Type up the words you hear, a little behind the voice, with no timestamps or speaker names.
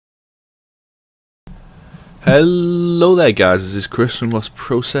Hello there guys, this is Chris from Lost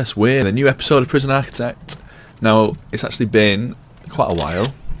Process with a new episode of Prison Architect. Now, it's actually been quite a while,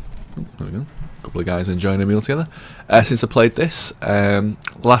 there we go, a couple of guys enjoying a meal together, since I played this.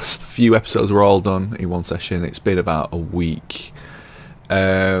 Last few episodes were all done in one session. It's been about a week,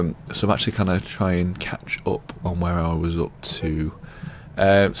 so I'm actually kind of trying to catch up on where I was up to.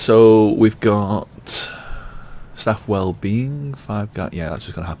 So we've got staff well-being, 5 guys, yeah, that's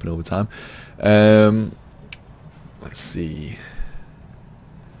just going to happen over time. Let's see.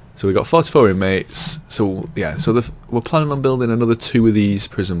 So we got 44 inmates. So yeah, so we're planning on building another 2 of these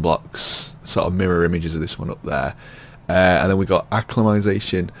prison blocks, sort of mirror images of this one up there. And then we got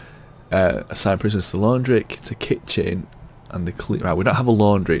acclimatization, assign prisoners to laundry, to kitchen, and the clean. Right, we don't have a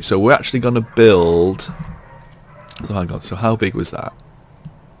laundry, so we're actually going to build. So hang on. So how big was that?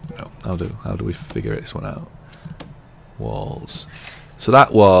 No, how do we figure this one out? Walls. So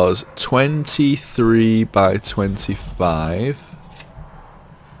that was 23 by 25.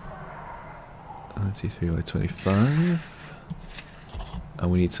 23 by 25.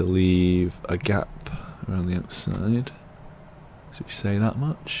 And we need to leave a gap around the outside. Should we say that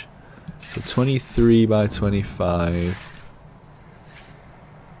much? So 23 by 25.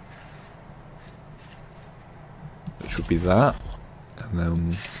 Which would be that. And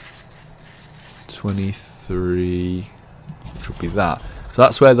then 23... which would be that. So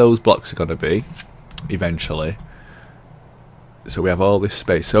that's where those blocks are going to be eventually. So we have all this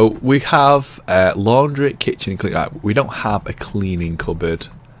space. So we have laundry, kitchen, cleaning. Right, we don't have a cleaning cupboard.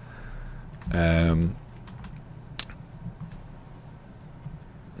 Or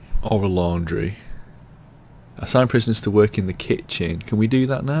a laundry. Assign prisoners to work in the kitchen. Can we do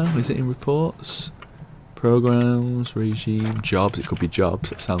that now? Is it in reports? Programs, regime, jobs. It could be jobs.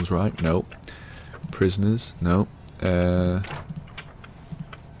 That sounds right. No. Prisoners. No.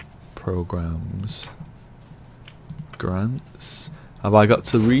 Programs, grants. Have I got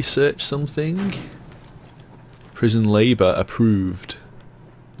to research something? Prison labour approved.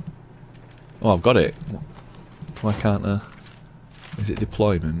 Oh, I've got it. Why can't I? Is it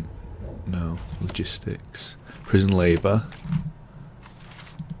deployment? No. Logistics. Prison labour.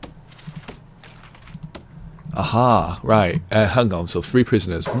 Aha, right. Hang on, so 3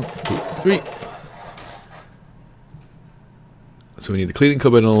 prisoners. 1, 2, 3. So we need a cleaning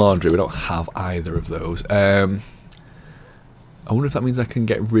cupboard and a laundry. We don't have either of those. I wonder if that means I can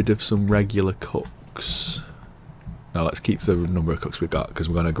get rid of some regular cooks. No, let's keep the number of cooks we've got because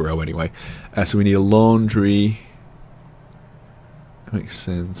we're going to grow anyway. So we need a laundry. It makes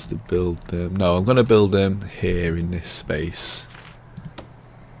sense to build them. No, I'm going to build them here in this space.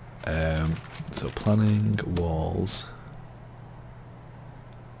 So planning, walls.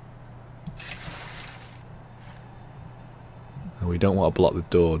 We don't want to block the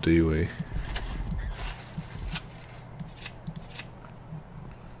door, do we?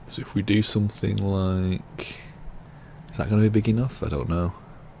 So if we do something like... Is that going to be big enough? I don't know.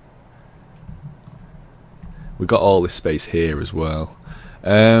 We've got all this space here as well.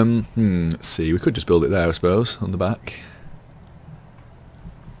 Let's see. We could just build it there, I suppose, on the back.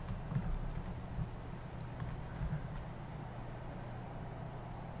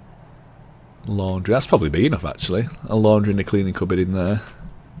 Laundry, that's probably big enough actually. A laundry and a cleaning cupboard in there.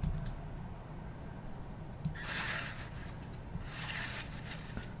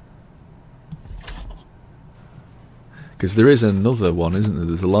 Because there is another one, isn't there?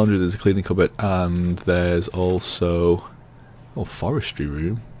 There's a laundry, there's a cleaning cupboard, and there's also... Oh, forestry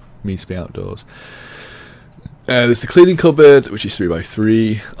room. Needs to be outdoors. There's the cleaning cupboard, which is 3 by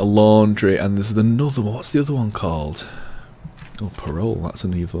 3, a laundry, and there's another one. What's the other one called? Oh, parole, that's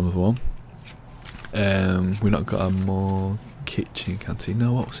another one. We've not got a more kitchen, canteen.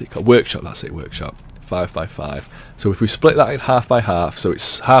 No, what was it called? Workshop, that's it, workshop. 5 by 5. So if we split that in half by half, so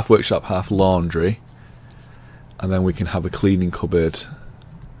it's half workshop, half laundry, and then we can have a cleaning cupboard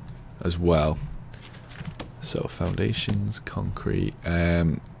as well. So foundations, concrete.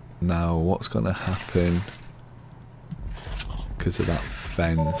 Now what's going to happen because of that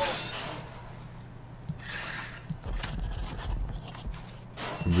fence?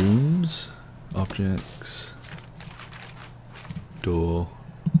 Rooms. Objects, door.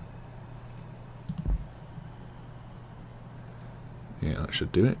 Yeah, that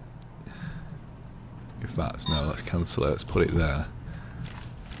should do it. If that's no, let's cancel it. Let's put it there.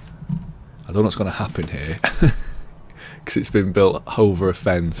 I don't know what's going to happen here because it's been built over a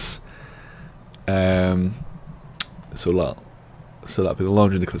fence. So that'll be the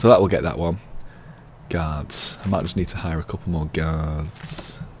laundry and the so that will get that one. Guards. I might just need to hire a couple more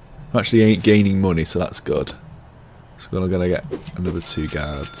guards. I'm actually gaining money, so that's good. So we're going to get another 2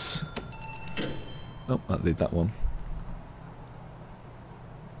 guards. Oh, that did that one.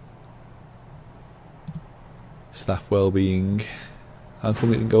 Staff well-being. How come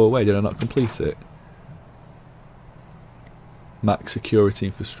it didn't go away? Did I not complete it? Max security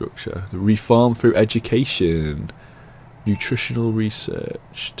infrastructure. The reform through education. Nutritional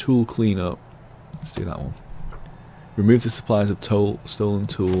research. Tool cleanup. Let's do that one. Remove the supplies of stolen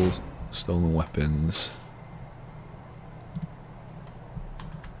tools, stolen weapons.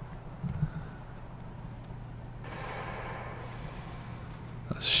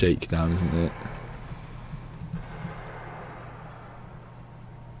 That's shakedown, isn't it?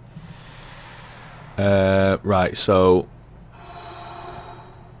 Right, so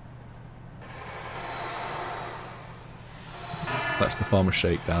let's perform a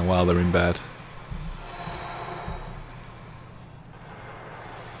shakedown while they're in bed.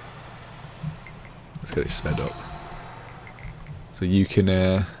 Let's get it sped up. So you can,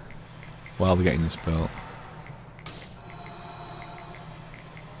 while they're getting this built.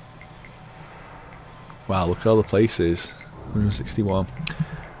 Wow, look at all the places. 161.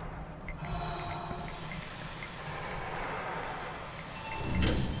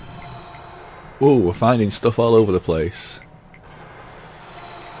 Whoa, we're finding stuff all over the place.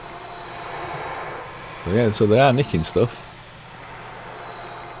 So yeah, so they are nicking stuff.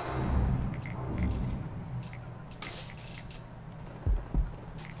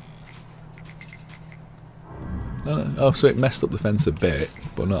 Oh, so it messed up the fence a bit,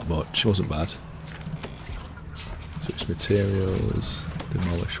 but not much. It wasn't bad. Switch materials,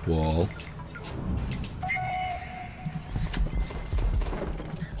 demolish wall.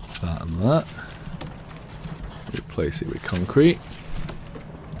 That and that. Replace it with concrete.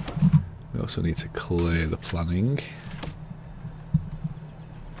 We also need to clear the planning.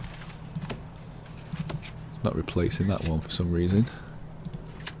 Not replacing that one for some reason.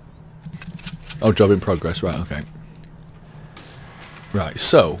 Oh, job in progress, right, okay. Right,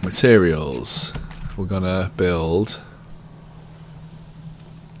 so, materials. We're gonna build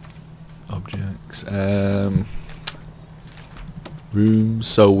objects. Rooms.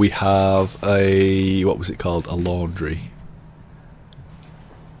 So we have a, what was it called? A laundry.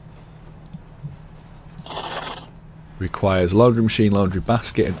 Requires laundry machine, laundry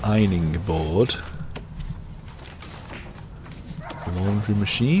basket, and ironing board. Laundry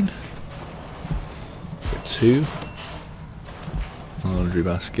machine. Get 2. Laundry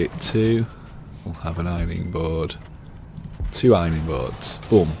basket 2. We'll have an ironing board. 2 ironing boards.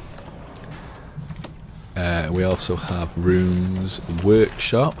 Boom. We also have rooms,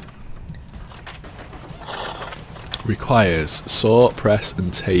 workshop. Requires saw, press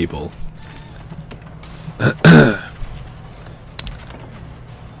and table.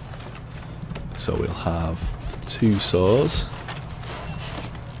 So we'll have 2 saws,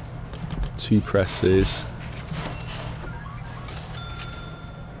 2 presses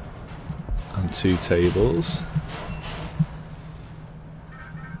and 2 tables.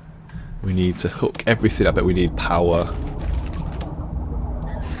 We need to hook everything. I bet we need power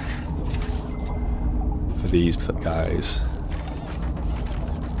for these guys.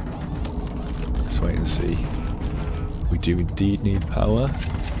 Let's wait and see. We do indeed need power.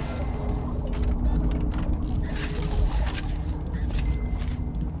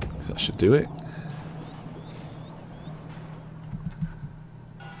 So that should do it.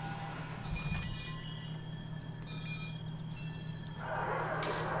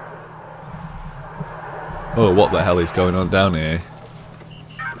 Oh, what the hell is going on down here?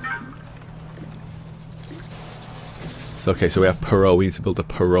 So, okay, so we have parole. We need to build a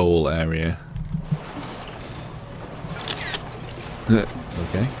parole area.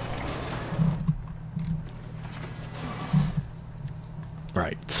 Okay.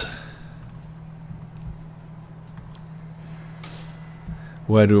 Right.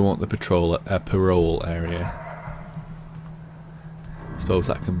 Where do we want the parole area? I suppose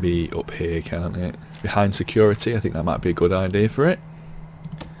that can be up here, can't it? Behind security, I think that might be a good idea for it.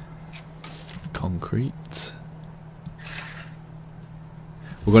 Concrete.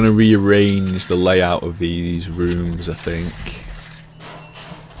 We're going to rearrange the layout of these rooms, I think.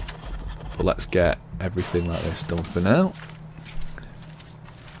 But let's get everything like this done for now.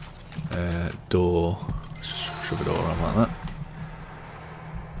 Door. Let's just shove a door on like that.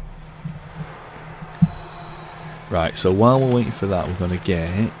 Right, so while we're waiting for that, we're going to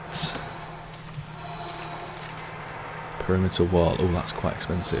get perimeter wall. Oh, that's quite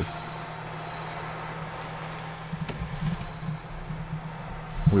expensive.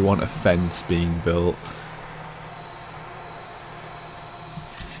 We want a fence being built.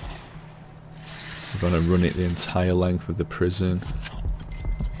 We're going to run it the entire length of the prison.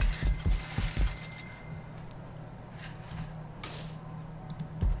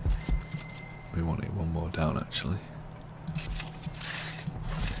 actually.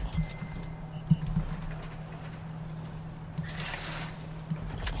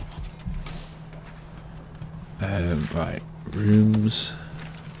 Right, rooms.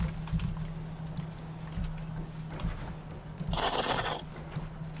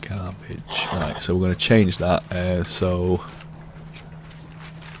 Garbage. Right, so we're going to change that. So,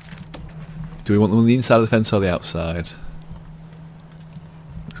 do we want them on the inside of the fence or the outside?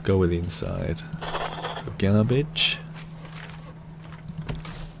 Let's go with the inside. So garbage.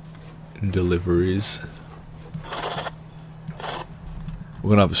 Deliveries. We're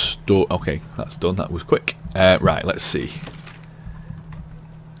going to have a store. Okay, that's done. That was quick. Right, let's see.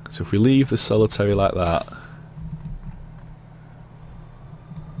 So if we leave the solitary like that.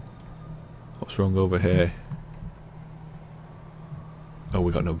 What's wrong over here? Oh,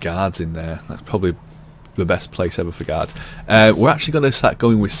 we got no guards in there. That's probably the best place ever for guards. We're actually going to start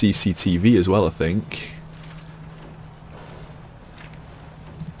going with CCTV as well, I think.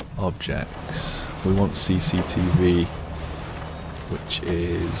 Objects. We want CCTV, which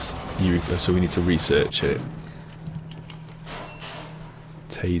is Eureka, so we need to research it.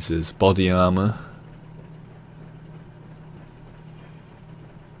 Tasers, body armor.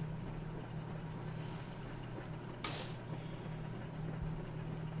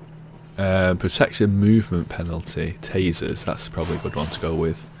 Protection movement penalty. Tasers, that's probably a good one to go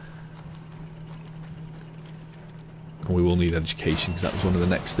with. And we will need education because that was one of the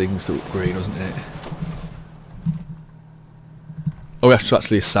next things to upgrade, wasn't it? Oh, we have to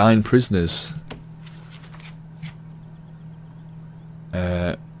actually assign prisoners.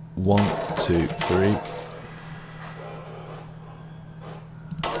 1, 2, 3.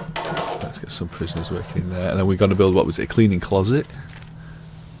 Let's get some prisoners working in there. And then we're going to build, what was it, a cleaning closet?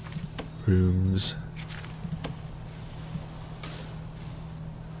 Rooms.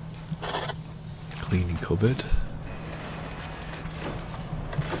 Cleaning cupboard.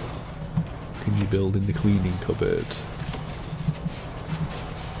 Can you build in the cleaning cupboard?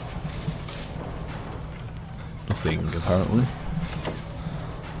 Nothing, apparently.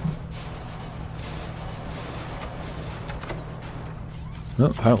 No,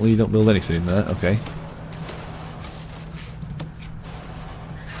 apparently you don't build anything in there. Okay.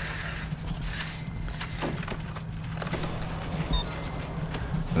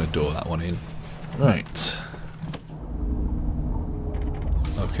 I'm going to door that one in. Right.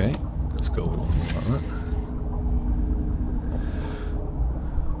 Okay. Let's go with one like that.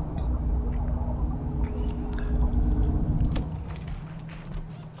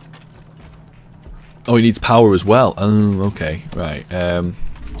 Oh, he needs power as well. Oh, okay, right.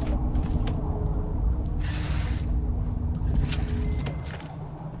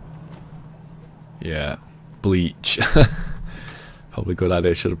 Yeah, bleach. Probably a good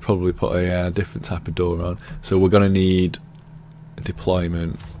idea. Should have probably put a different type of door on. So we're going to need a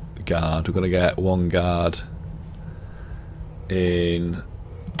deployment guard. We're going to get one guard in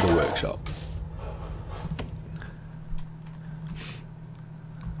the workshop.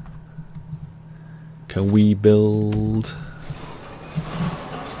 Can we build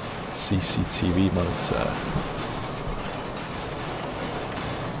CCTV monitor?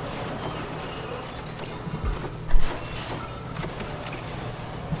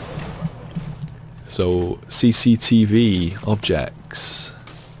 So CCTV objects.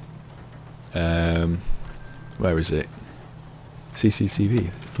 Where is it?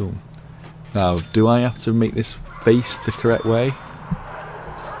 CCTV. Boom. Now, do I have to make this face the correct way?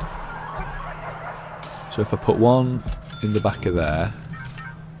 So if I put one in the back of there,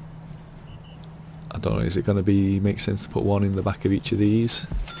 I don't know, is it going to make sense to put one in the back of each of these?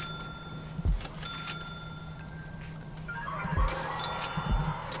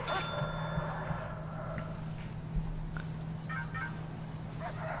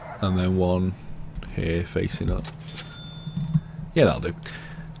 And then one here facing up. Yeah, that'll do.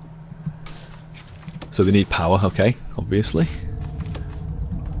 So they need power, okay, obviously.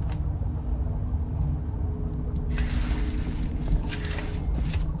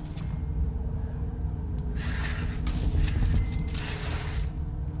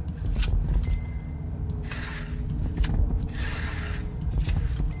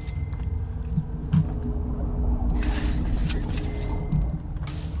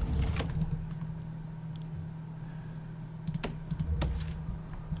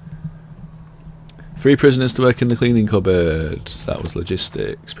 Three prisoners to work in the cleaning cupboard. That was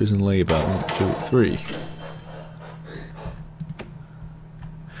logistics. Prison labour. 1, 2, 3.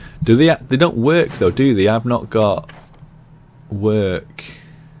 Do they? They don't work though, do they? I've not got work.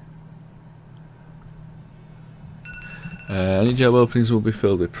 Any job openings will be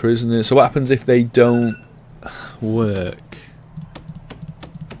filled with prisoners. So what happens if they don't? work?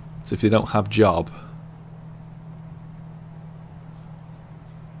 So if they don't have job.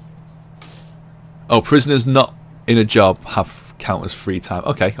 Oh, prisoners not in a job have count as free time.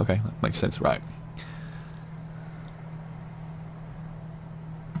 Okay, okay, that makes sense, right.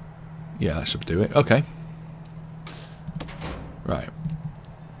 Yeah, that should do it. Okay. Right.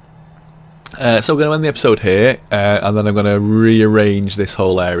 So we're going to end the episode here, and then I'm going to rearrange this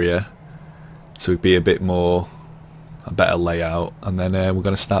whole area so it'd be a bit more, a better layout, and then we're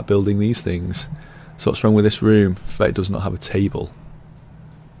going to start building these things. So what's wrong with this room? In fact, it does not have a table.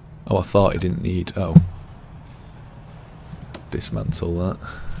 Oh, I thought it didn't need, oh. Dismantle that.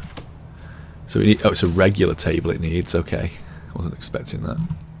 So we need, oh, it's a regular table it needs, okay. Wasn't expecting that.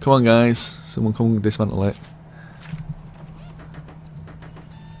 Come on guys, someone come dismantle it.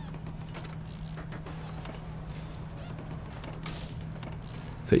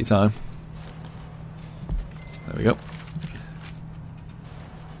 Take your time. There we go.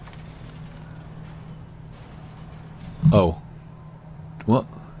 Oh. What?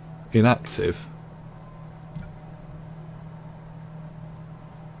 Inactive?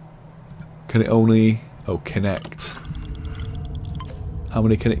 Can it only... Oh, connect. How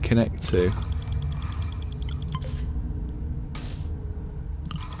many can it connect to?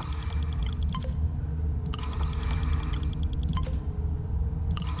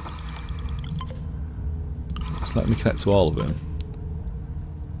 Just let me connect to all of them.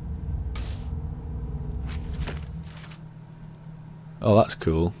 Oh, that's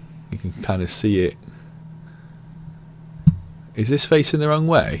cool. You can kind of see it. Is this facing the wrong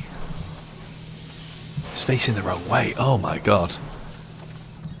way? It's facing the wrong way. Oh my god.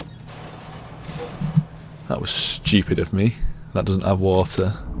 That was stupid of me. That doesn't have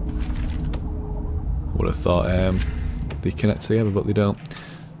water. Would have thought they connect together, but they don't.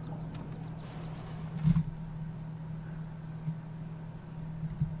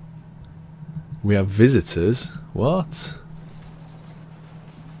 We have visitors. What?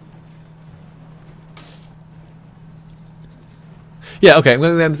 Yeah, okay, I'm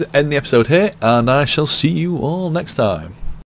going to end the episode here, and I shall see you all next time.